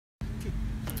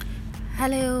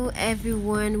Hello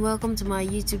everyone, welcome to my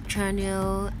YouTube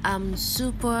channel. I'm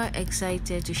super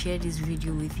excited to share this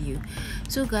video with you.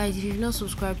 So guys, if you've not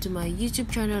subscribed to my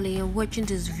YouTube channel and you're watching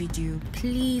this video,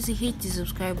 please hit the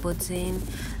subscribe button,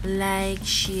 like,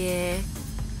 share,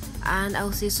 and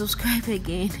I'll say subscribe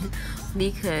again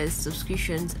because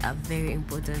subscriptions are very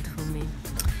important for me.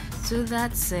 So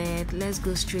that said, let's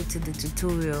go straight to the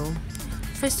tutorial.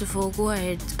 First of all, go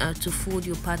ahead to fold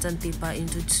your pattern paper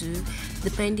into two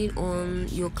depending on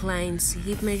your client's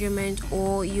hip measurement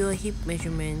or your hip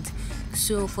measurement.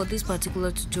 So for this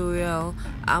particular tutorial,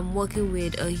 I'm working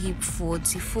with a hip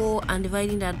 44 and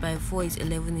dividing that by 4 is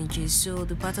 11 inches, so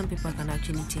the pattern paper can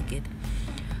actually take it.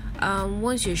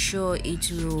 Once you're sure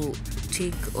it will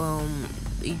take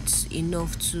it's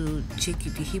enough to take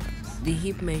the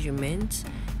hip measurement,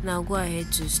 now go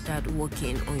ahead to start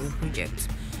working on your project.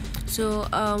 So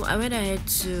I went ahead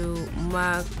to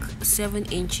mark 7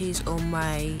 inches on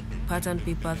my pattern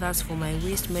paper. That's for my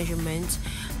waist measurement.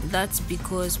 That's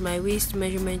because my waist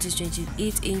measurement is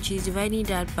 28 inches. Dividing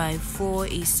that by 4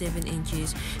 is 7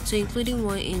 inches. So including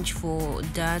 1 inch for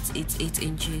that, it's 8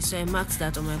 inches. So I marked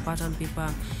that on my pattern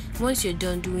paper. Once you're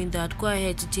done doing that, go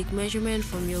ahead to take measurement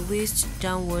from your waist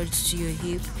downwards to your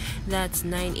hip. That's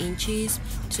 9 inches.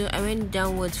 So I went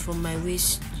downwards from my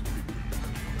waist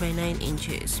by 9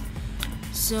 inches.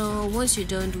 So once you're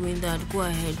done doing that, go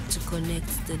ahead to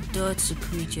connect the dots to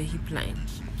create your hip line.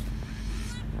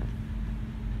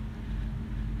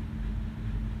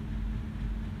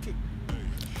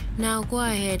 Now go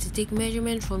ahead to take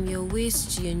measurement from your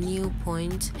waist to your new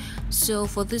point. So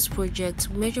for this project,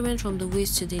 measurement from the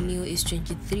waist to the new is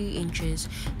 23 inches.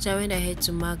 So I went ahead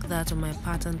to mark that on my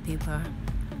pattern paper.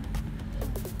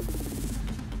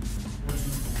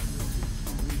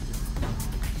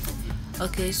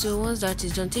 Okay, so once that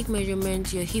is done, take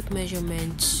measurement, your hip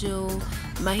measurement. So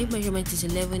my hip measurement is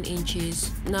 11 inches.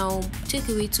 Now take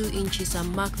away 2 inches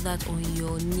and mark that on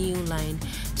your new line.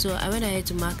 So I went ahead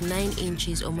to mark 9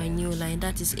 inches on my new line.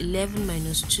 That is 11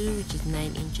 minus 2, which is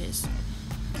 9 inches.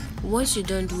 Once you're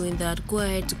done doing that, go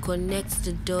ahead to connect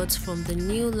the dots from the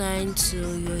new line to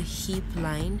your hip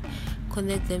line.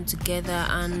 Connect them together,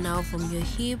 and now from your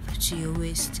hip to your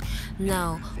waist.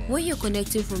 Now when you're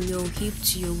connecting from your hip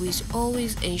to your waist,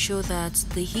 always ensure that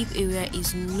the hip area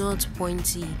is not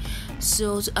pointy.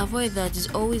 So to avoid that, it's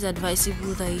always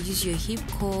advisable that you use your hip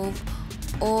curve,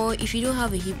 or if you don't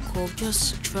have a hip curve,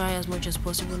 just try as much as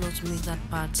possible not to make that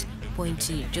part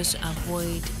pointy, just to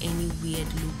avoid any weird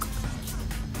look.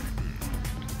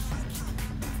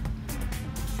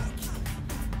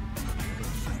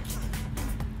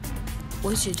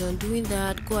 Once you're done doing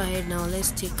that, go ahead. Now let's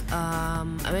take I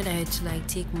went ahead to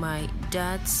take my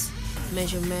darts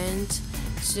measurement.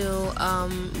 So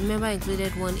remember I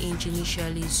included 1 inch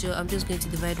initially, so I'm just going to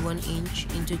divide 1 inch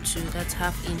into 2. That's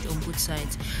half inch on both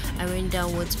sides. I went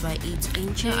downwards by 8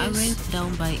 inches. I went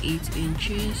down by 8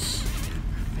 inches.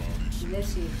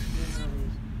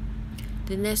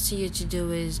 The next thing you have to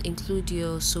do is include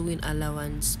your sewing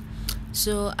allowance.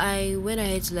 So I went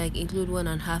ahead to include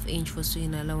 1.5 inch for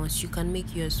sewing allowance. You can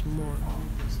make yours more.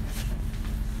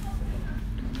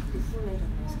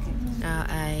 Now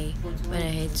I went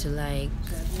ahead to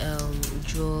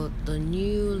draw the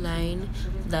new line.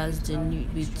 That's the new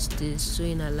with the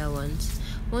sewing allowance.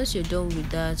 Once you're done with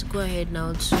that, go ahead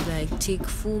now to take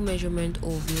full measurement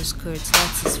of your skirt.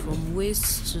 That is from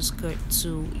waist to skirt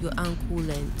to your ankle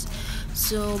length.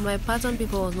 So my pattern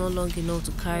paper was not long enough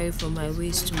to carry from my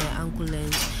waist to my ankle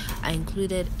length. I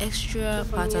included extra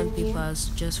pattern papers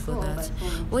just for that.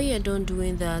 When you're done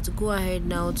doing that, go ahead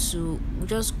now to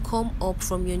just come up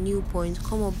from your new point.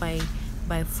 Come up by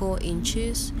 4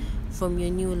 inches from your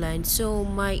new line. So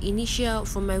my initial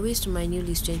from my waist to my new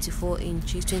is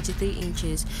 23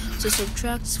 inches. So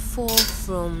subtract 4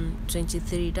 from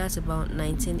 23, that's about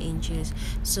 19 inches.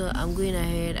 So I'm going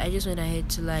ahead, I just went ahead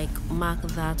to mark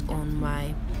that on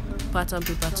my pattern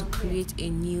paper to create a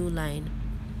new line.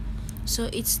 So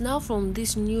it's now from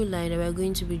this new line that we're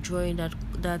going to be drawing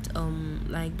that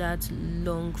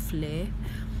long flare.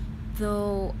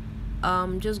 Though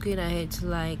I'm just going ahead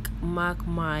to mark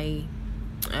my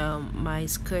my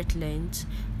skirt length.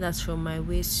 That's from my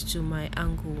waist to my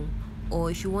ankle, or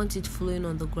if you want it flowing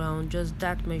on the ground, just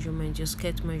that measurement, your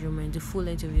skirt measurement, the full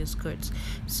length of your skirt.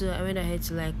 So I went ahead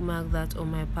to mark that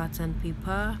on my pattern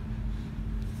paper.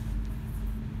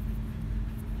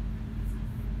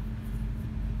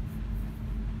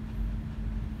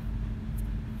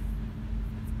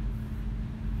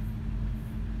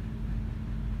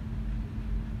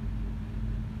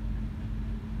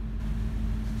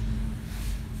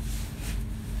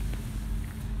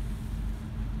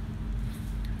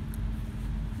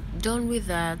 Done with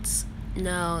that,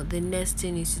 now the next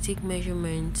thing is to take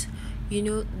measurement. You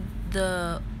know,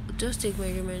 the just take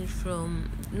measurement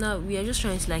from, now we are just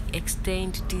trying to like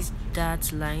extend this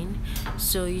dart line,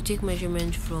 so you take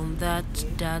measurement from that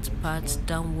dart part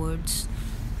downwards,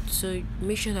 so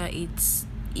make sure that it's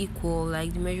equal,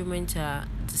 like the measurements are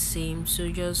the same, so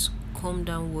just come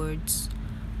downwards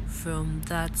from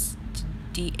that,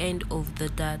 the end of the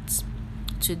dart,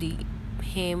 to the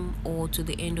hem or to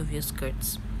the end of your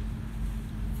skirts.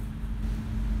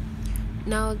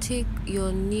 Now take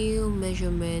your new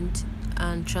measurement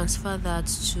and transfer that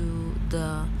to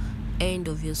the end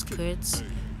of your skirts.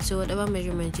 So whatever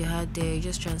measurement you had there, you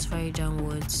just transfer it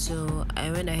downwards. So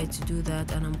I went ahead to do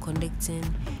that, and I'm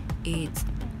connecting it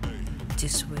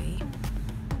this way.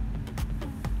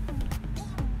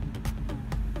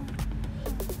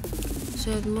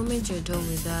 So at the moment you're done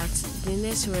with that, the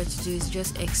next thing we have to do is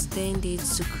just extend it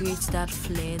to create that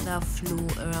flare, that flow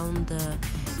around the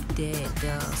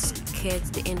skirt,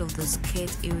 the end of the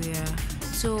skirt area.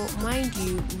 So mind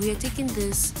you, we are taking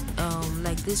this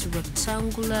like this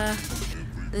rectangular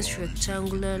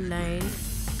line.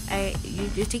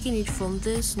 You're taking it from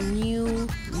this new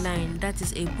line that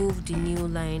is above the new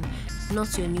line,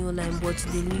 not your new line, but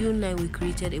the new line we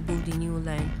created above the new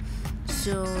line.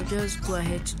 So just go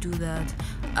ahead to do that.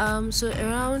 So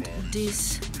around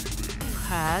this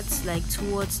part, like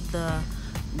towards the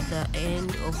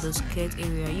end of the skirt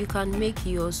area, you can make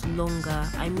yours longer.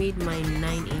 I made mine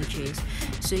 9 inches,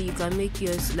 so you can make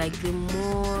yours like the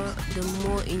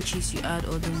more inches you add,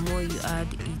 or the more you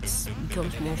add, it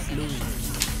becomes more flowy.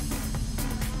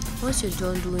 Once you're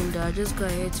done doing that, just go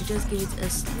ahead to just give it a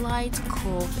slight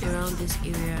curve around this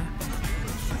area.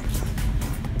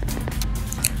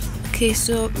 Okay,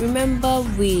 so remember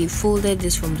we folded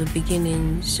this from the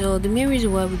beginning, so the main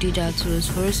reason why we did that was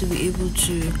for us to be able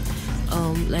to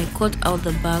like cut out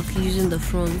the back using the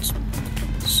front.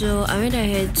 So I went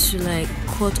ahead to like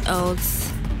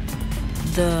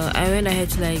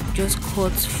just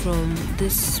cut from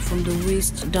the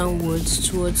waist downwards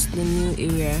towards the new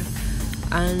area.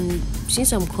 And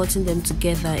since I'm cutting them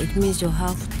together, it means you'll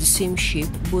have the same shape,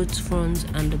 both front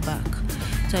and the back.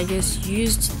 So I just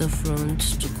used the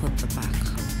front to cut the back,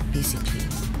 basically.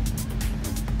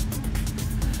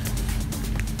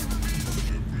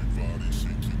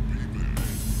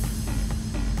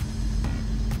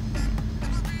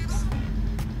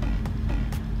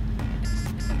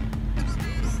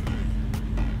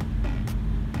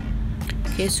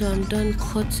 Okay, so I'm done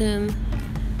cutting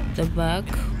the back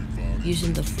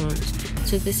using the front.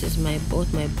 So this is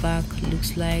what my back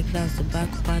looks like. That's the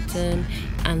back pattern,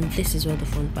 and this is what the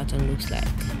front pattern looks like.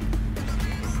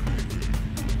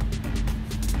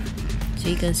 So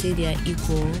you can see they are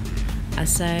equal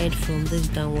aside from this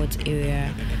downwards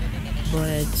area,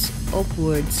 but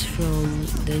upwards from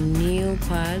the new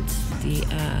part they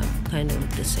are kind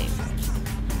of the same.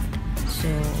 So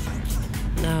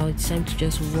now it's time to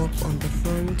just work on the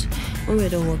front. When we're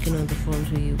done working on the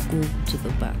front, we go to the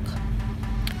back.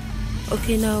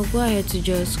 Okay, now go ahead to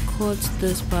just cut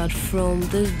this part from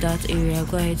this dart area.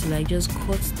 Go ahead to like just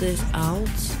cut this out.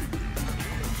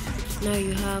 Now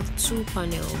you have 2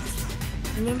 panels.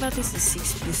 Remember, this is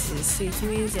 6 pieces, so it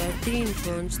means there are 3 in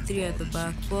front, 3 at the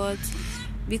back, but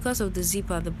because of the zip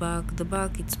at the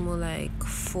back it's more like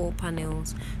 4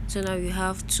 panels. So now you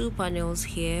have 2 panels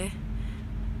here.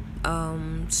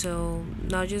 So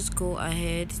now just go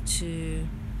ahead to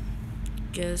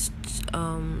just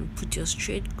put your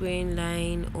straight grain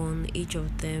line on each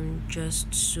of them,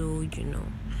 just so you know,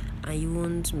 and you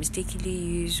won't mistakenly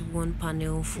use one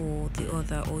panel for the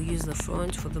other, or use the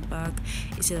front for the back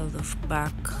instead of the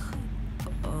back,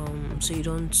 so you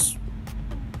don't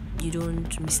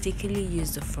mistakenly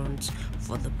use the front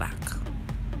for the back.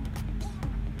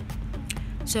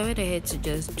 So I went ahead to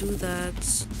just do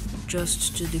that,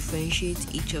 just to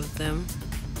differentiate each of them.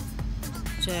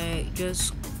 So I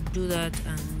just do that,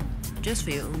 and just for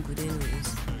your own good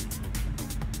anyways.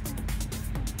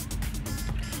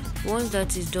 Once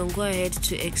that is done, go ahead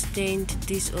to extend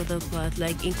this other part,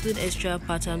 like include extra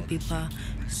pattern paper.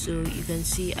 So you can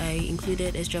see I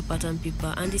included extra pattern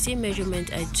paper, and the same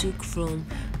measurement I took from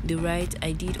the right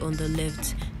I did on the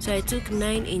left. So I took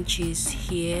 9 inches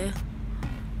here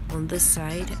on this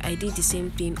side, I did the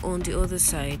same thing on the other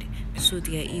side, so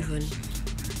they are even.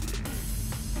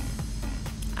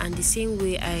 And the same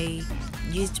way I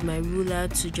used my ruler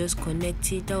to just connect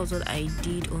it, that was what I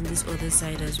did on this other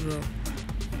side as well.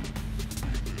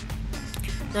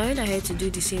 Now I went ahead to do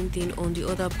the same thing on the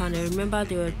other panel. Remember,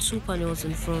 there were 2 panels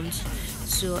in front,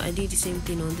 so I did the same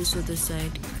thing on this other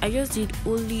side. I just did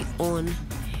only on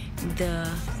the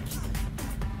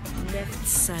left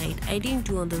side. I didn't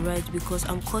do on the right because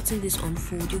I'm cutting this on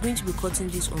fold. You're going to be cutting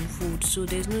this on fold, so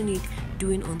there's no need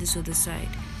doing on this other side.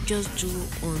 Just do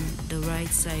on the right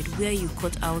side where you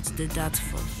cut out the dart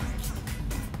from.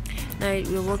 Now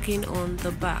we're working on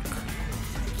the back.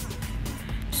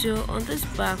 So on this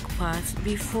back part,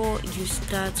 before you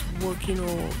start working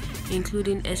or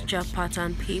including extra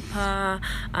pattern paper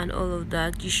and all of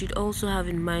that, you should also have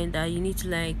in mind that you need to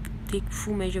like take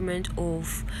full measurement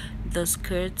of the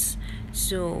skirts,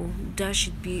 so that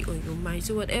should be on your mind.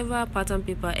 So whatever pattern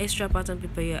paper, extra pattern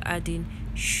paper you're adding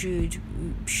should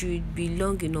be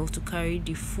long enough to carry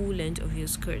the full length of your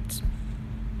skirt.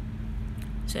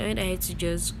 So I went ahead to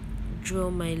just draw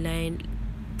my line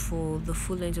for the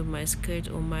full length of my skirt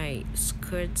or my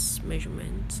skirt's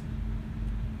measurement.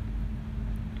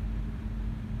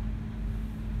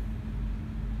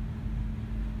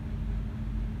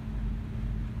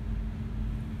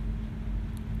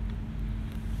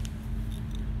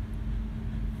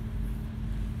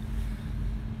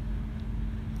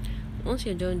 Once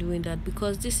you're done doing that,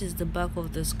 because this is the back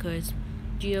of the skirt,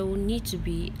 you will need to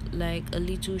be like a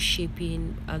little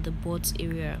shaping at the butt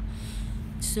area.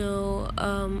 So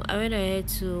I went ahead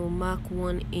to mark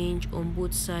 1 inch on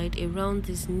both sides around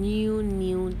this new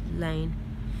line,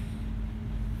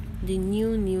 the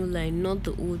new line, not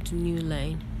the old new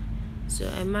line. So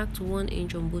I marked 1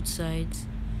 inch on both sides.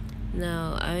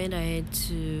 Now I went ahead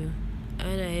to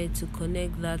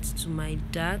connect that to my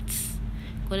dart,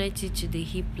 connect it to the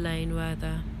hip line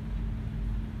rather.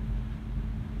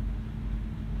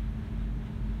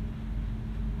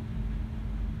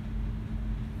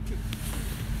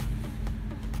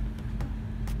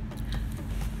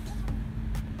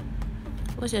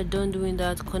 Once you're done doing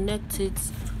that, connect it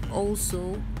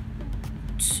also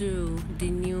to the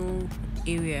new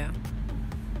area.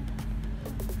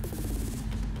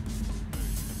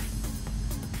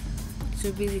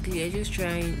 So basically,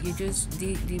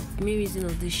 the main reason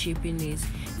of this shaping is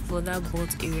for that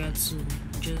butt area to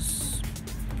just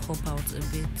pop out a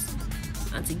bit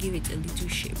and to give it a little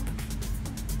shape.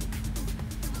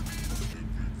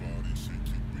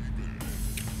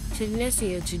 So the next thing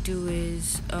you have to do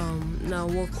is now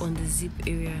work on the zip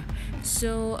area.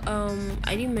 So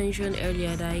I didn't mention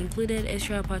earlier that I included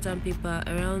extra pattern paper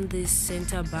around this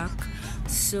center back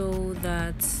so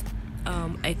that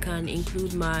I can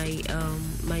include my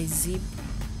my zip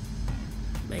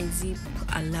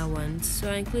allowance. So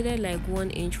I included like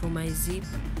 1 inch for my zip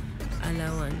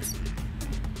allowance.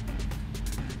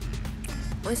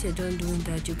 Once you're done doing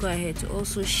that, you go ahead to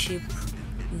also shape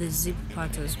the zip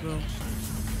part as well.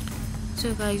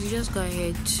 So guys, you just go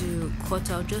ahead to cut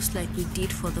out just like we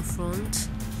did for the front.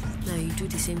 Now you do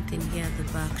the same thing here at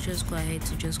the back. Just go ahead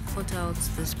to just cut out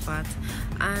this part,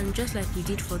 and just like we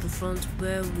did for the front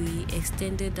where we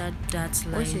extended that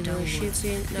line downwards,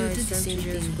 shaping, now it's the same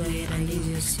thing here, and then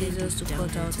you scissors to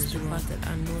cut out the part that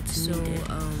are not needed.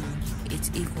 It's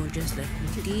equal just like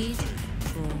we did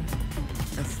for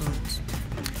the front.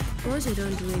 Once you're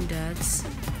done doing that,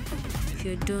 if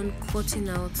you're done cutting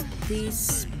out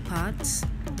this part,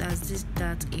 that's this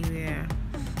dart area,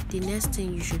 the next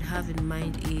thing you should have in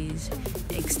mind is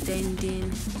extending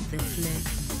the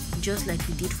flare. Just like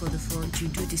we did for the front, you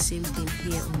do the same thing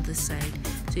here on the side.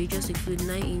 So you just include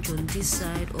 9 inches on this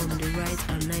side on the right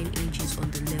and 9 inches on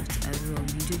the left as well.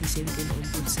 You do the same thing on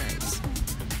both sides.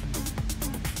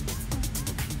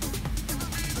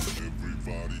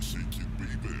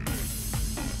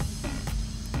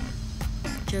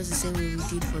 Just the same way we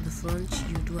did for the front,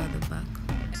 you do at the back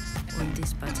on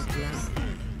this particular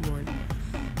one.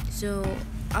 So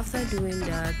after doing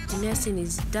that, the next thing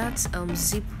is that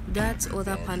zip, that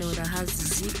other panel that has the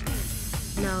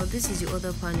zip. Now this is the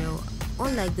other panel.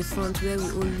 Unlike the front where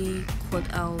we only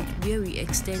cut out, where we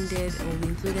extended or we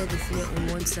included the flare on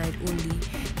one side only,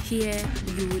 here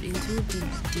you would include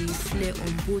the flare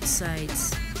on both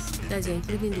sides. That's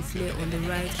including the flare on the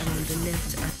right and on the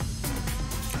left.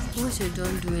 Once you're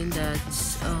done doing that,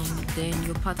 then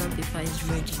your pattern paper is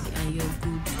ready and you're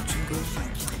good to go.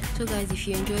 So guys, if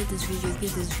you enjoyed this video,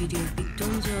 give this video a big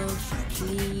thumbs up.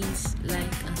 Please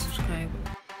like and subscribe.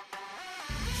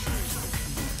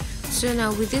 So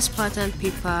now with this pattern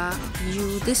paper,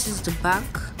 this is the back.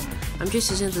 I'm just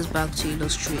using this back to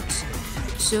illustrate.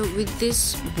 So with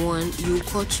this one, you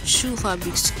cut 2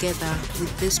 fabrics together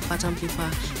with this pattern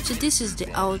paper. So this is the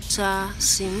outer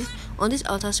seam. On this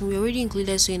outer seam, we already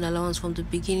included sewing allowance from the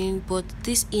beginning, but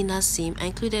this inner seam, I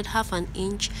included 1/2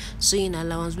 inch sewing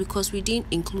allowance because we didn't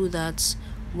include that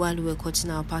while we were cutting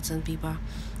our pattern paper.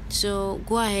 So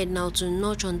go ahead now to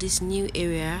notch on this new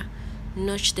area.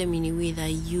 Notch them in a way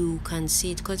that you can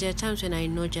see it, because there are times when I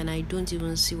notch and I don't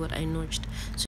even see what I notched. So